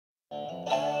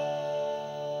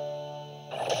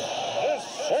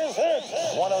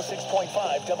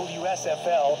106.5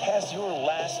 WSFL has your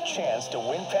last chance to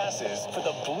win passes for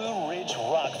the Blue Ridge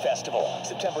Rock Festival,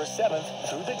 September 7th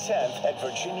through the 10th at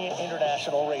Virginia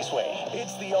International Raceway.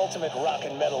 It's the ultimate rock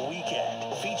and metal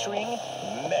weekend, featuring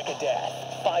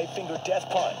Megadeth, Five Finger Death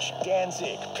Punch,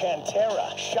 Danzig,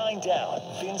 Pantera, Shinedown,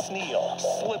 Vince Neil,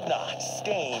 Slipknot,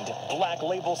 Stained, Black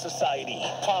Label Society,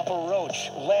 Papa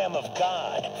Roach, Lamb of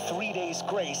God, 3 Days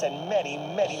Grace, and many,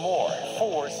 many more.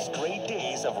 4 straight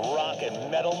days of rock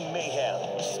and metal mayhem.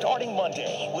 Starting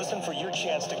Monday, listen for your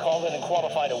chance to call in and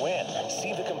qualify to win.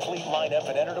 See the complete lineup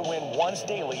and enter to win once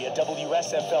daily at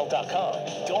WSFL.com.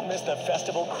 Don't miss the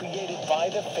festival created by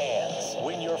the fans.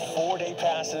 Win your 4-day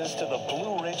passes to the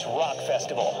Blue Ridge Rock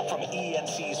Festival from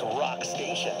ENC's Rock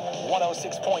Station,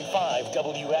 106.5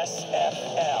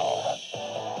 WSFL.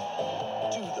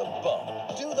 Do the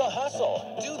bump, do the hustle,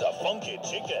 do the funky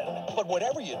chicken. But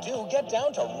whatever you do, get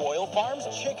down to Royal Farms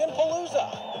Chicken Palooza.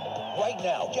 Right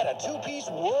now, get a 2-piece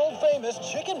world-famous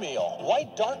chicken meal.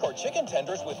 White, dark, or chicken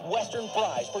tenders with Western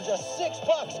fries for just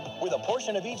 $6, with a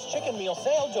portion of each chicken meal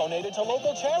sale donated to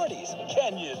local charities.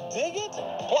 Can you dig it?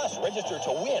 Plus, register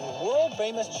to win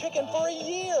world-famous chicken for a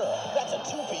year. That's a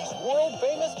 2-piece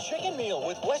world-famous chicken meal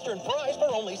with Western fries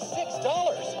for only $6.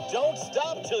 Don't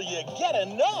stop till you get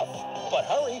enough. But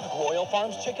hurry, Royal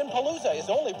Farms Chicken Palooza is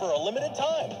only for a limited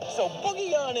time. So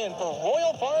boogie on in for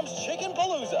Royal Farms Chicken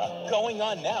Palooza. Going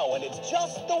on now, and it's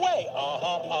just the way.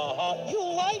 You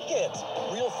like it.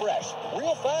 Real fresh,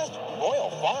 real fast,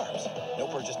 Royal Farms. No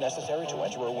purchase necessary to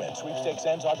enter or win. Sweepstakes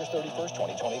ends August 31st,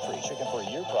 2023. Chicken for a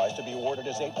year prize to be awarded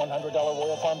as 8 $100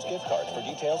 Royal Farms gift cards. For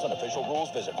details and official rules,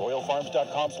 visit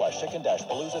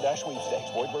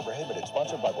royalfarms.com/chicken-palooza-sweepstakes. Void where prohibited.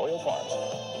 Sponsored by Royal Farms.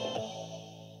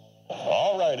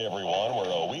 All right, everyone, we're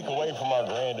a week away from our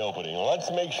grand opening. Let's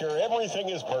make sure everything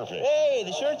is perfect. Hey,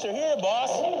 the shirts are here,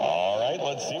 boss. All right,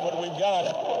 let's see what we've got.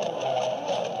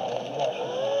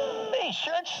 These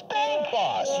shirts stink.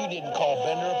 Boss, you didn't call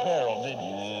Bender Apparel, did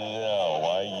you? No,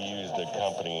 I used a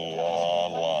company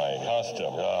online.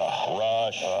 Custom.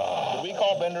 Rush. Did we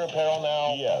call Bender Apparel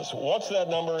now? Yes. What's that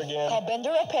number again? Call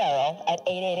Bender Apparel at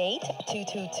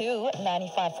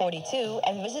 888-222-9542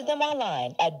 and visit them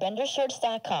online at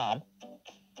bendershirts.com.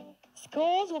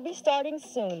 Schools will be starting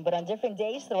soon, but on different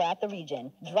days throughout the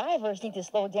region. Drivers need to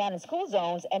slow down in school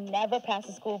zones and never pass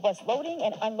a school bus loading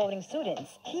and unloading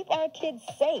students. Keep our kids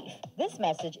safe. This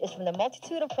message is from the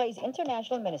Multitude of Praise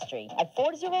International Ministry at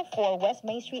 404 West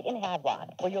Main Street in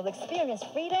Havelock, where you'll experience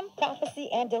freedom, prophecy,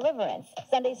 and deliverance.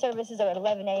 Sunday services are at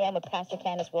 11 a.m. with Pastor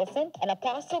Candace Wilson and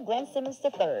Apostle Glenn Simmons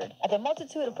III. At the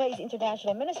Multitude of Praise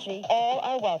International Ministry, all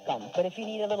are welcome. But if you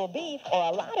need a little beef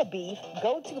or a lot of beef,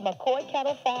 go to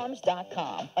McCoyCattleFarms.com.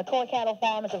 McCoy Cattle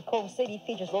Farms of Cove City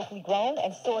features locally grown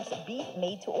and sourced beef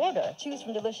made to order. Choose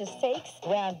from delicious steaks,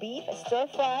 ground beef, stir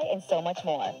fry, and so much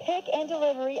more. Pick and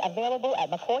delivery available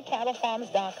at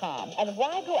McCoyCattleFarms.com. And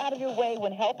why go out of your way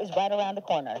when help is right around the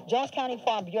corner? Jones County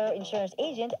Farm Bureau Insurance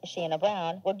Agent Shanna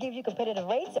Brown will give you competitive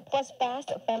rates plus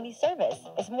fast, friendly service.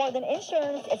 It's more than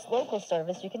insurance, it's local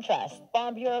service you can trust.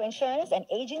 Farm Bureau Insurance and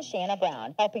Agent Shanna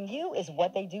Brown. Helping you is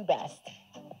what they do best.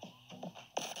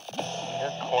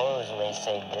 Your clothes may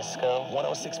say disco,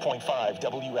 106.5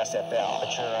 WSFL.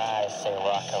 but your eyes say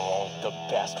rock and roll. The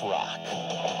best rock.